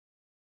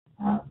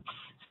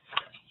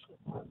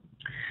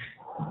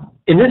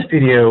In this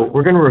video,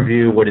 we're going to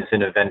review what is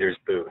in a vendor's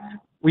booth.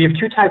 We have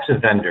two types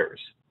of vendors,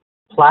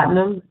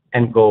 platinum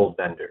and gold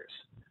vendors.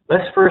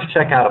 Let's first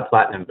check out a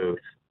platinum booth,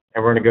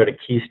 and we're going to go to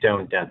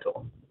Keystone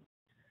Dental.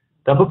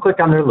 Double-click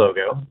on their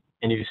logo,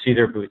 and you see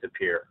their booth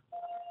appear.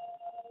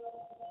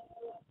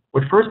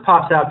 What first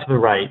pops out to the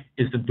right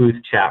is the booth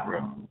chat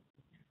room.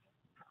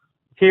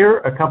 Here,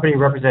 a company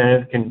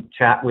representative can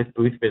chat with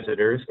booth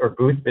visitors, or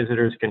booth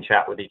visitors can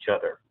chat with each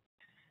other.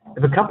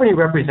 If a company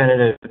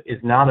representative is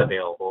not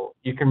available,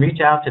 you can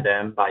reach out to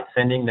them by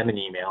sending them an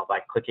email by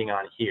clicking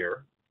on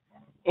here.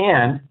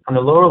 And on the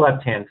lower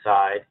left-hand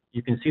side,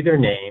 you can see their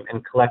name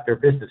and collect their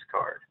business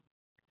card.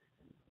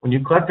 When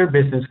you collect their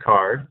business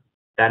card,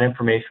 that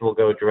information will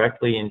go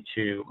directly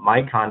into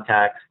My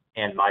Contacts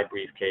and My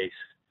Briefcase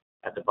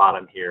at the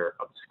bottom here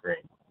of the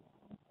screen.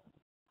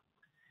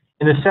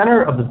 In the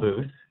center of the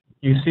booth,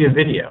 you see a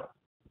video.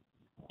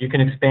 You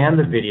can expand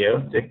the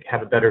video to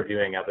have a better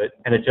viewing of it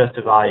and adjust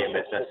the volume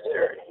as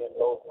necessary.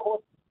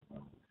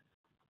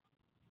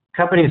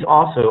 Companies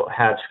also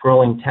have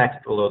scrolling text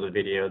below the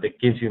video that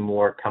gives you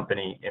more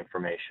company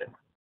information.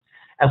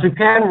 As we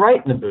pan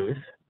right in the booth,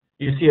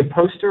 you see a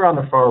poster on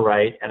the far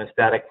right and a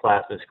static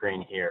plasma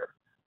screen here.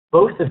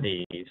 Both of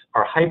these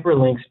are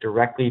hyperlinks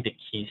directly to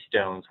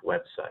Keystone's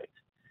website.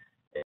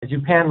 As you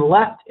pan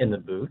left in the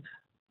booth,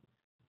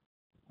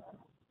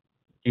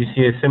 you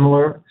see a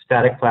similar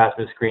static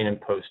plasma screen and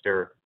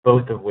poster,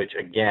 both of which,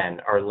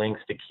 again, are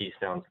links to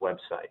Keystone's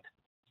website.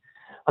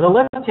 On the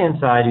left-hand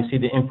side, you see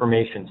the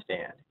information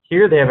stand.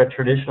 Here they have a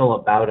traditional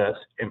About Us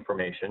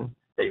information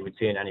that you would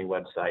see in any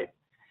website.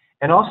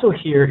 And also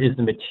here is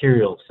the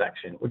Materials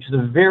section, which is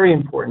a very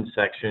important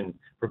section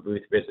for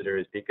booth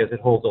visitors because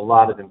it holds a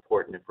lot of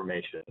important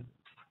information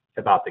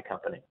about the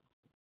company.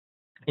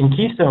 In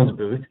Keystone's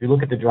booth, if you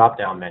look at the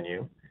drop-down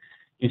menu,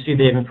 you see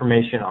they have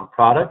information on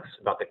products,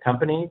 about the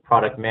company,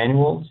 product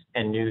manuals,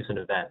 and news and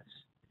events.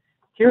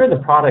 Here in the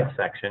product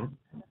section,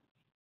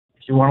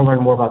 if you want to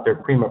learn more about their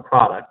Prima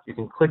product, you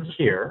can click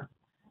here,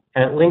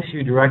 and it links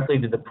you directly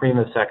to the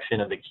Prima section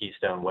of the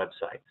Keystone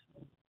website.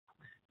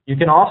 You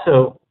can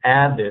also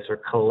add this or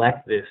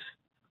collect this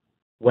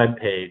web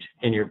page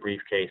in your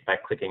briefcase by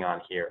clicking on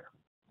here.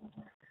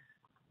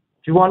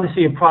 If you want to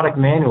see a product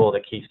manual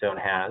that Keystone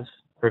has,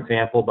 for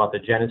example, about the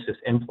Genesis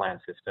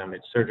implant system,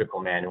 its surgical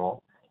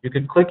manual, you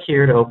could click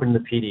here to open the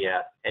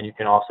PDF, and you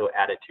can also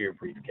add it to your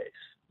briefcase.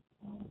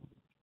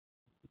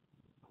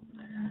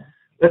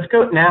 Let's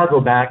now go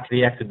back to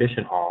the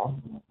exhibition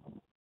hall,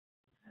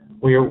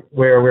 where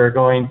we're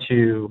going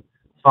to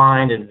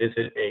find and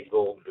visit a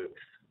gold booth.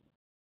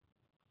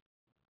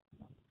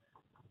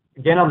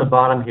 Again, on the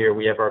bottom here,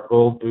 we have our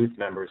gold booth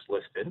members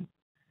listed.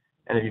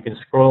 And if you can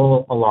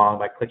scroll along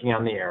by clicking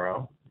on the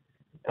arrow,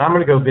 and I'm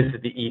going to go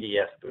visit the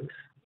EDS booth.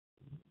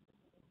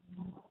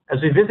 As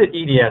we visit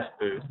EDS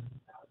booth,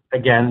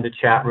 again, the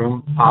chat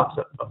room pops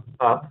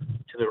up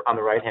to on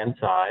the right-hand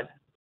side.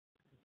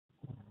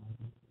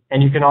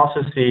 And you can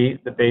also see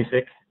the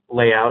basic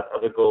layout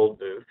of the gold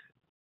booth,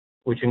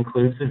 which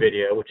includes the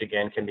video, which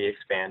again can be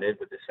expanded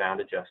with the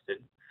sound adjusted.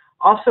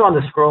 Also on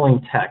the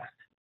scrolling text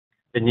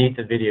beneath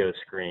the video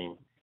screen,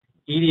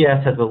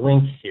 EDS has a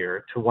link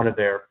here to one of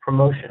their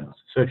promotions.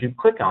 So if you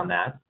click on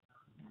that,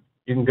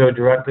 you can go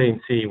directly and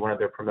see one of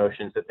their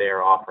promotions that they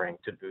are offering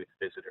to booth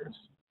visitors.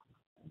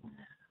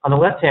 On the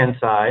left-hand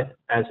side,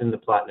 as in the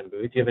Platinum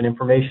booth, you have an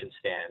information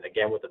stand,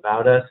 again with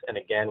About Us and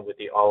again with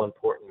the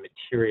all-important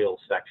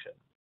Materials section.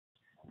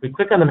 If we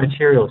click on the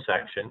Materials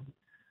section,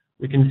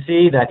 we can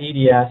see that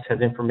EDS has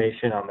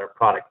information on their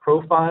product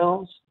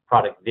profiles,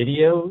 product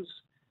videos,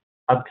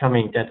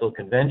 upcoming dental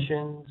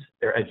conventions,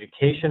 their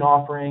education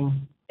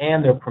offering,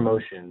 and their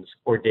promotions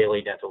or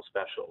daily dental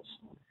specials.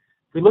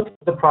 If we look at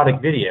the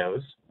product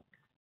videos,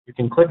 you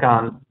can click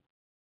on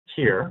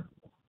here,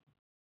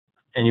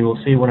 and you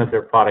will see one of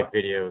their product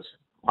videos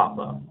pop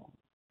up.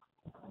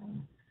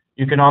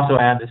 You can also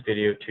add this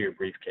video to your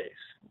briefcase.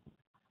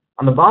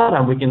 On the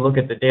bottom, we can look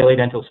at the daily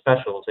dental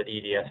specials that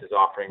EDS is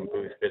offering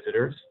booth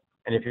visitors.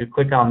 And if you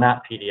click on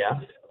that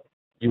PDF,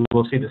 you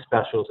will see the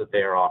specials that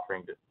they are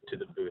offering to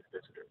the booth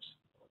visitors.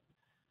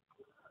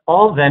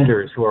 All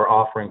vendors who are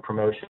offering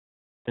promotions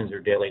or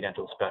daily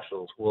dental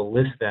specials will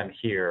list them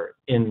here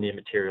in the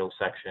Materials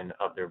section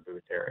of their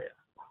booth area.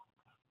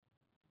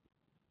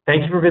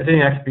 Thank you for visiting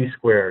XP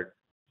Squared,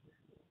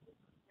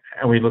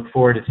 and we look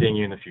forward to seeing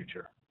you in the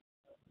future.